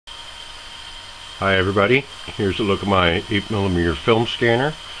Hi everybody, here's a look at my 8mm film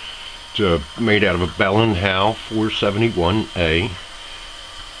scanner. It's made out of a Bell & Howell 471A.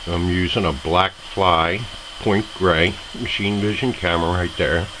 I'm using a black fly point gray machine vision camera right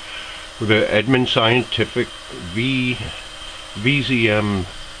there with an Edmund Scientific VZM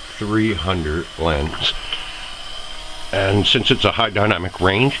 300 lens. And since it's a high dynamic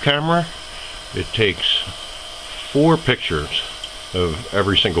range camera, it takes 4 pictures of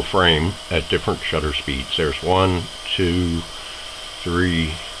every single frame at different shutter speeds. There's 1, 2,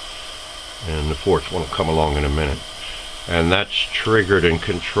 3, and the 4th one will come along in a minute. And that's triggered and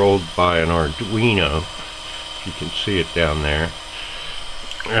controlled by an Arduino. You can see it down there.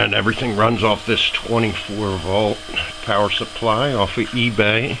 And everything runs off this 24-volt power supply off of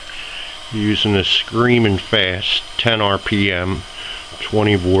eBay, using a screaming fast 10 RPM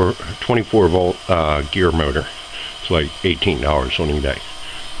 24-volt gear motor. It's like $18 on eBay.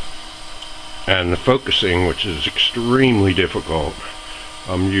 And the focusing, which is extremely difficult,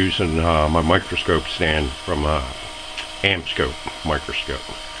 I'm using my microscope stand from AmpScope microscope,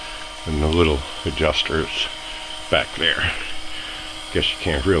 and the little adjusters back there. Guess you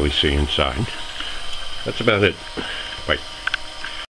can't really see inside. That's about it.